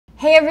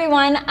Hey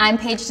everyone, I'm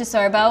Paige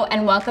Desorbo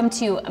and welcome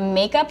to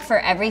Makeup for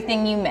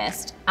Everything You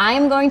Missed. I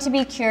am going to be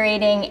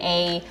curating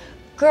a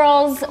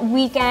girls'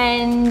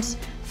 weekend,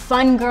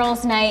 fun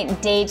girls'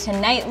 night, day to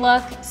night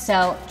look,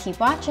 so keep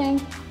watching.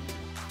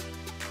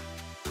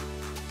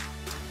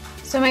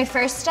 So my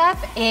first step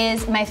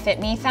is my Fit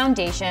Me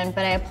foundation,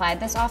 but I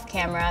applied this off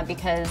camera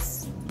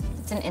because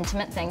it's an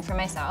intimate thing for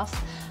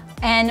myself.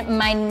 And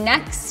my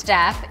next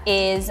step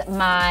is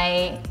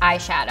my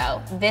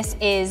eyeshadow. This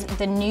is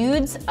the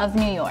Nudes of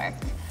New York.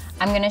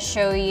 I'm gonna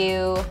show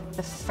you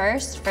the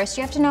first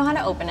you have to know how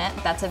to open it.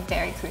 That's a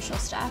very crucial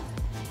step.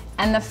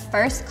 And the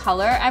first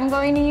color I'm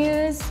going to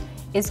use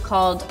is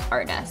called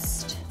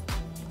Artist.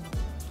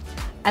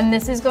 And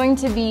this is going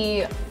to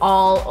be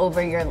all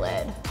over your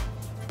lid.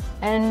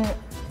 And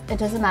it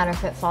doesn't matter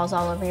if it falls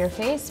all over your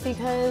face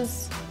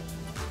because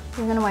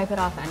you're gonna wipe it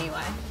off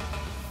anyway.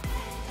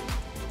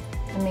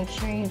 And make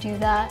sure you do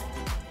that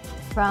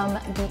from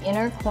the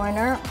inner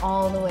corner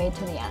all the way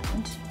to the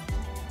end.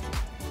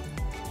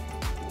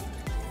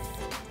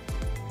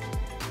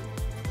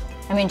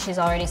 I mean, she's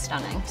already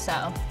stunning,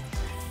 so.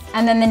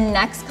 And then the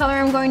next color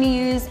I'm going to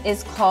use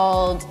is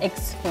called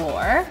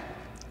Explore,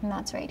 and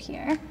that's right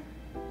here.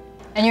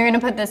 And you're gonna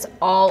put this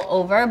all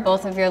over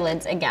both of your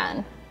lids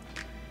again.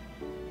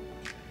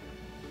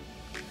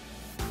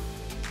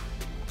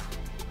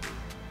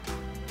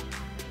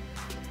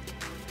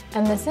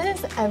 And this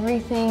is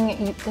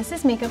everything, this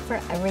is makeup for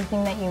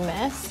everything that you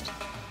missed,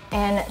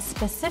 and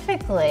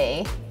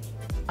specifically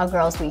a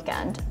girls'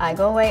 weekend. I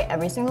go away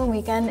every single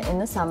weekend in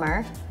the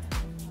summer,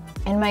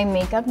 and my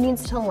makeup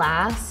needs to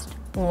last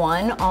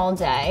all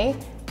day,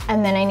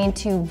 and then I need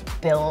to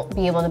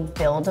be able to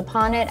build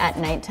upon it at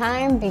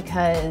nighttime,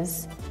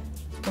 because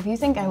if you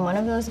think I'm one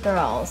of those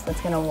girls that's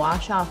gonna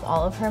wash off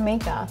all of her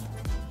makeup,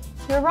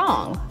 you're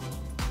wrong,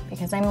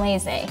 because I'm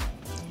lazy.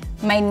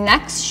 My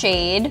next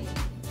shade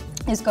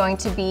is going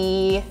to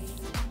be,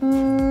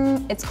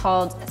 it's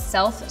called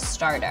Self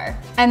Starter.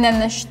 And then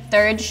the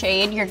third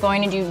shade you're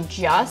going to do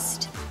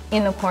just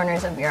in the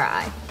corners of your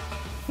eye,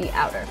 the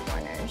outer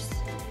corners.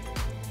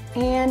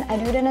 And I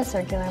do it in a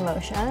circular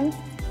motion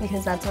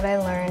because that's what I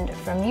learned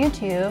from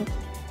YouTube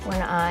when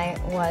I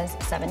was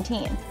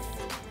 17.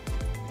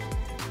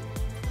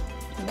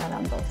 Do that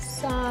on both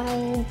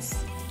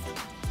sides.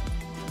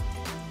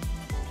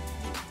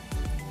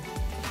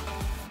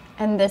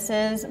 And this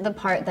is the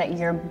part that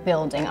you're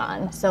building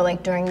on. So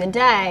like during the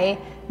day,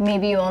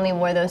 maybe you only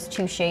wore those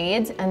two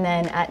shades, and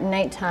then at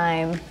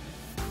nighttime,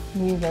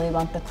 you really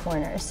want the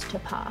corners to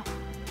pop.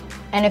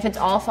 And if it's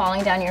all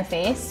falling down your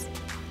face,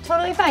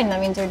 totally fine,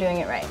 that means you're doing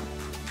it right.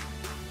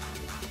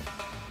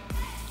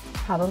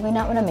 Probably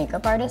not what a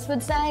makeup artist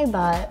would say,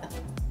 but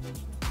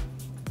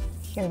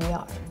here we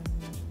are.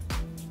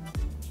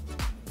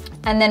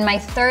 And then my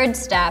third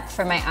step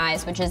for my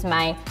eyes, which is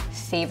my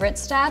favorite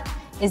step,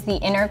 is the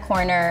inner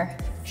corner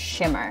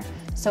shimmer.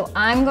 So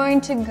I'm going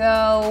to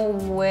go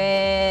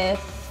with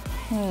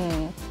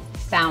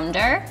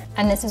Founder,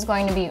 and this is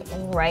going to be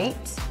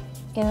right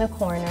in the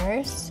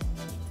corners.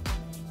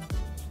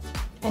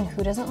 And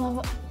who doesn't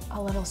love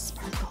a little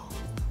sparkle?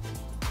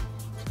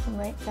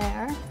 Right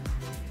there.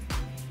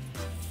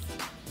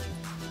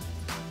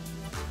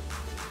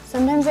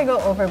 Sometimes I go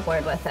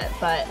overboard with it,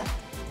 but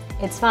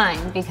it's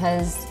fine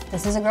because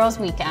this is a girls'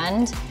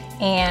 weekend,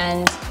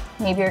 and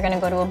maybe you're gonna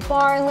go to a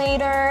bar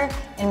later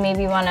and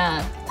maybe you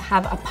wanna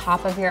have a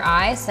pop of your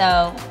eye,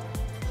 so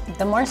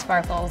the more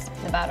sparkles,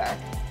 the better.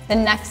 The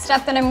next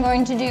step that I'm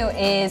going to do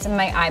is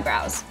my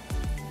eyebrows.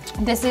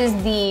 This is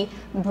the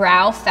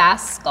Brow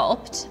Fast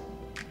Sculpt,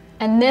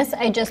 and this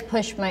I just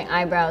push my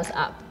eyebrows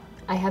up.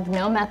 I have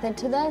no method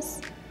to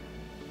this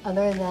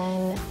other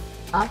than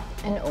up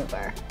and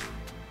over.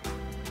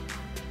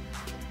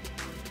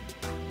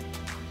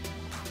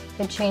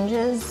 It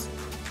changes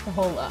the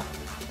whole look.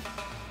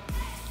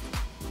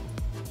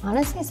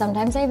 Honestly,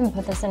 sometimes I even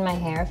put this in my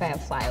hair if I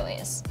have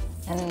flyaways,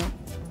 and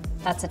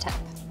that's a tip.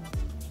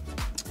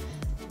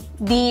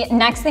 The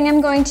next thing I'm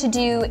going to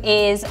do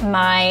is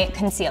my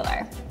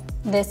concealer.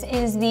 This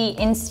is the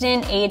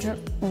Instant Age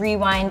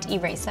Rewind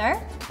Eraser.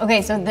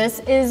 Okay, so this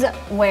is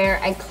where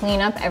I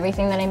clean up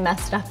everything that I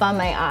messed up on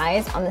my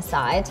eyes on the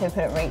side, so I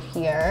put it right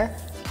here.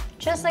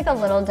 Just like a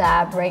little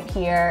dab right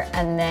here,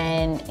 and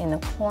then in the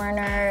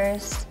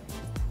corners,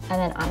 and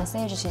then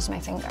honestly, I just use my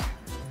finger.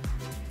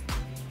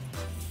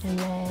 And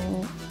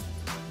then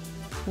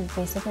you've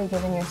basically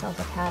given yourself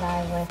a cat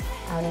eye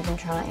without even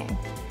trying.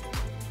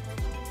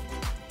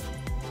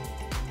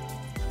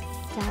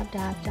 Dab,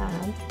 dab,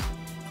 dab.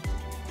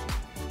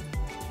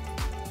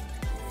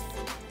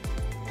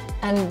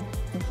 And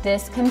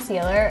this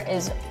concealer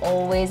is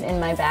always in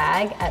my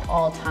bag at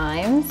all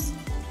times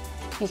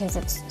because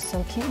it's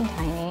so cute and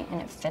tiny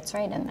and it fits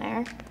right in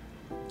there.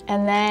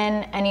 And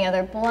then any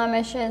other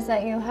blemishes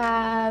that you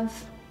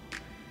have.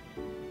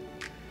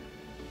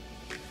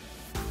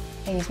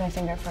 I use my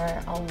finger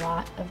for a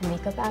lot of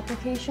makeup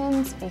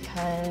applications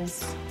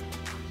because,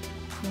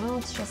 well,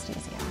 it's just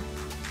easier.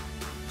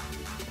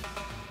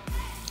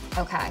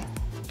 Okay,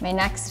 My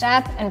next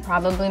step, and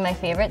probably my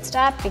favorite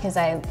step because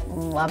I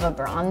love a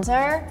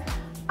bronzer,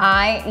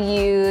 I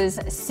use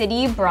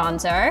City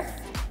Bronzer,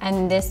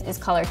 and this is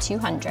color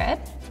 200.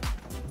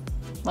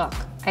 Look,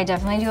 I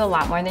definitely do a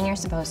lot more than you're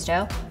supposed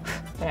to,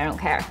 but I don't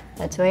care.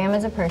 That's who I am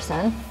as a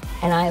person,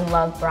 and I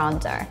love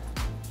bronzer.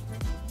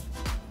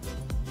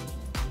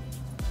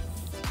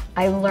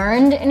 I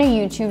learned in a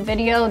YouTube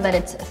video that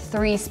it's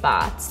 3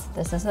 spots.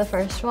 This is the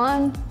first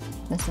one,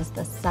 this is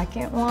the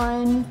second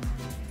one,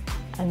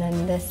 and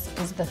then this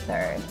is the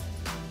third.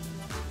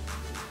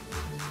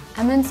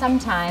 And then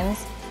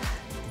sometimes,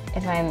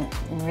 if I'm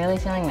really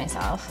feeling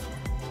myself,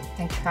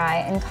 I try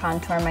and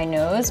contour my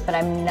nose, but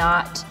I'm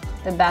not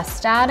the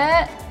best at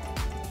it.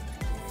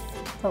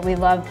 But we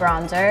love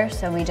bronzer,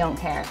 so we don't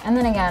care. And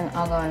then again,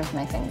 I'll go in with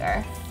my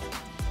finger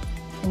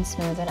and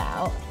smooth it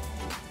out.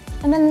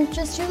 And then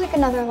just do like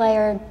another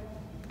layer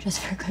just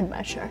for good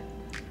measure.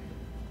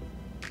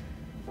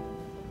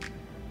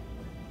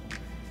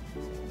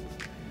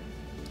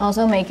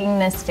 Also, making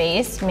this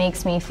face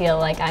makes me feel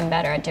like I'm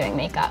better at doing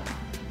makeup.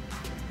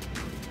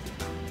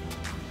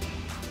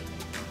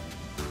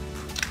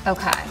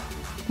 Okay,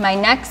 my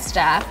next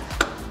step,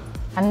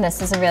 and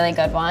this is a really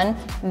good one,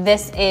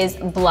 this is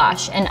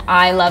blush, and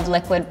I love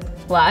liquid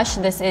blush.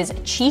 This is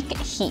Cheek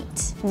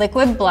Heat.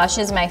 Liquid blush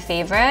is my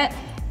favorite,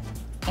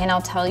 and I'll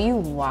tell you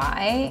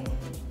why,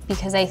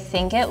 because I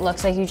think it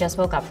looks like you just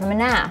woke up from a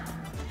nap,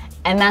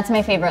 and that's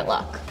my favorite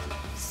look.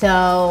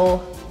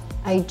 So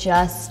I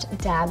just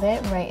dab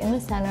it right in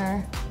the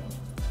center.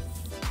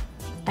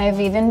 I've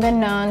even been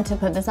known to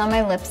put this on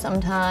my lips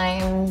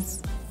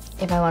sometimes.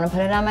 If I want to put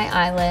it on my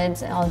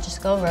eyelids, I'll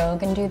just go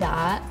rogue and do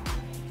that.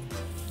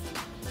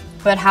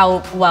 But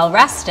how well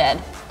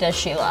rested does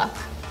she look?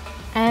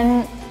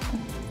 And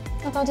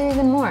look, I'll do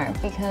even more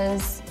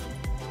because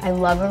I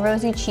love a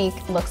rosy cheek.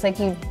 Looks like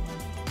you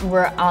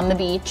were on the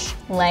beach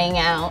laying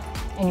out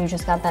and you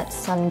just got that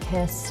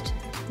sun-kissed,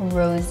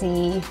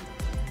 rosy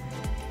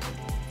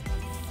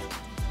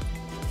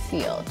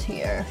feel to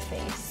your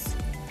face.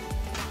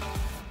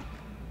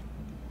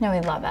 No, we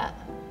love it.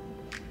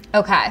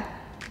 Okay.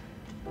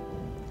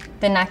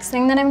 The next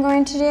thing that I'm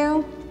going to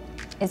do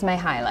is my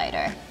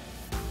highlighter.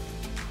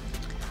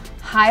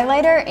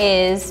 Highlighter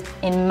is,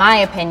 in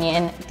my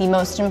opinion, the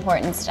most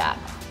important step.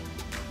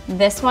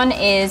 This one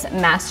is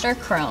Master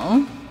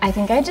Chrome. I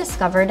think I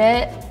discovered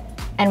it,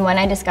 and when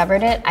I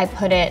discovered it, I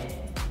put it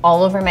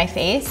all over my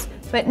face,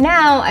 but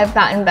now I've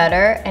gotten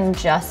better and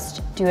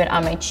just do it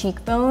on my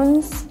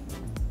cheekbones,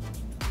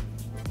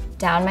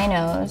 down my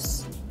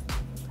nose.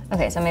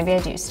 Okay, so maybe I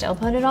do still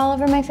put it all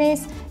over my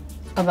face,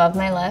 above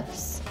my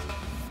lips,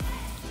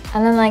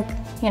 and then like,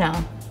 you know,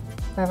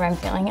 wherever I'm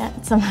feeling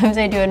it. Sometimes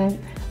I do it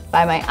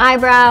by my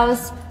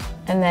eyebrows,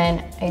 and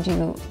then I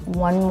do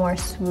one more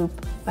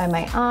swoop by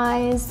my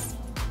eyes.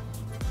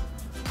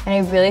 And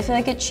I really feel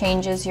like it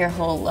changes your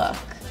whole look.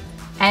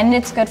 And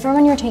it's good for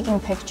when you're taking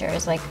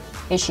pictures, like,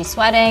 is she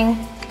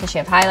sweating? Does she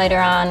have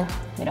highlighter on?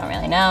 We don't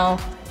really know.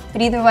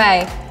 But either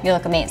way, you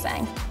look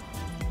amazing.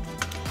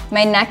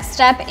 My next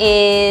step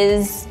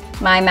is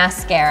my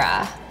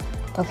mascara.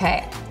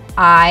 Okay,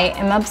 I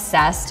am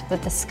obsessed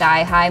with the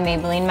Sky High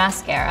Maybelline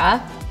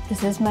mascara.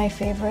 This is my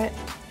favorite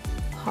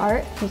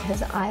part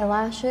because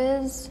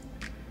eyelashes,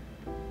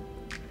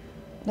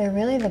 they're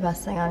really the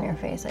best thing on your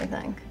face, I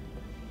think.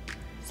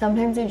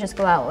 Sometimes I just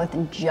go out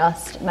with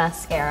just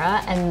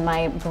mascara, and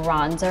my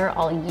bronzer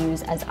I'll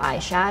use as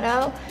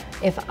eyeshadow.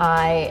 If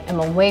I am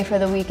away for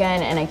the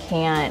weekend and I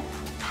can't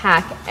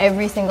pack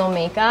every single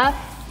makeup,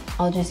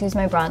 I'll just use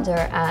my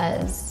bronzer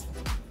as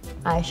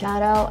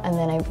eyeshadow, and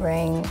then I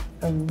bring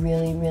a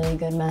really, really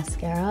good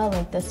mascara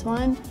like this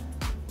one,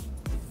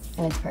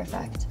 and it's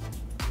perfect.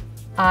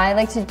 I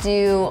like to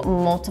do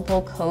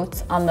multiple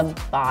coats on the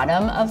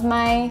bottom of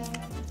my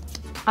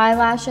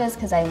eyelashes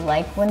because I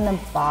like when the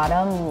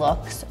bottom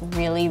looks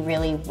really,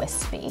 really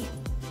wispy.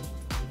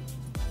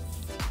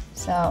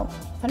 So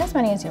put as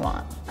many as you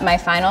want. My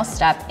final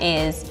step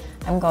is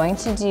I'm going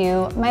to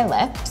do my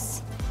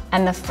lips,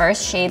 and the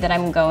first shade that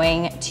I'm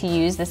going to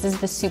use, this is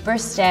the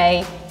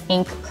Superstay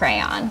Ink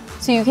Crayon.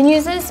 So you can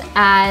use this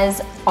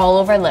as all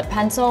over lip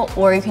pencil,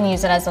 or you can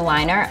use it as a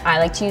liner. I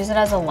like to use it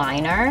as a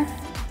liner.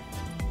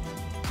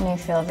 And I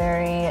feel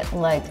very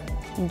like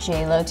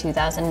JLo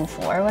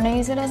 2004 when I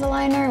use it as a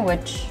liner,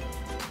 which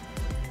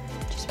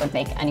just would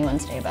make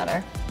anyone's day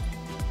better.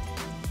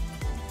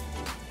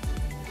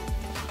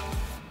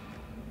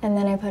 And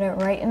then I put it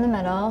right in the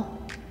middle.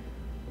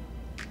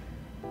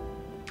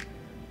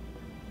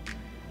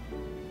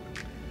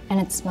 And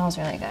it smells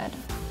really good.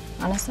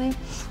 Honestly,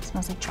 it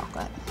smells like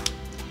chocolate.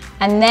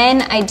 And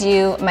then I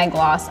do my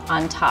gloss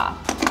on top.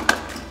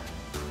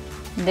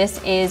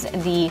 This is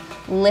the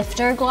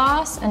Lifter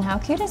Gloss, and how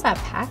cute is that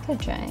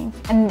packaging?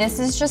 And this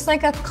is just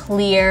like a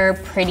clear,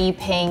 pretty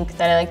pink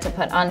that I like to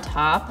put on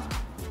top,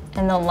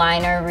 and the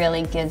liner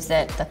really gives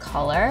it the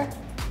color.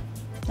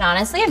 And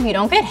honestly, if you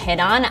don't get hit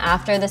on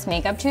after this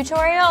makeup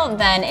tutorial,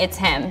 then it's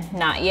him,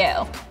 not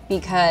you,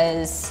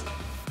 because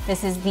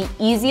this is the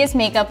easiest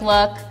makeup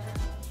look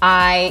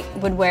I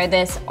would wear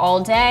this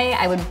all day.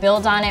 I would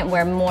build on it,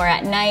 wear more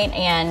at night,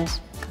 and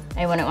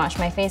I wouldn't wash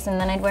my face, and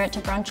then I'd wear it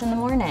to brunch in the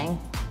morning.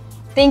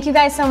 Thank you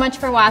guys so much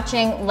for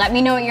watching. Let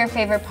me know what your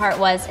favorite part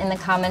was in the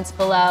comments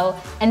below,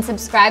 and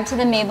subscribe to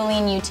the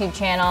Maybelline YouTube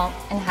channel,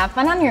 and have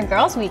fun on your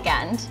girls'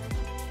 weekend.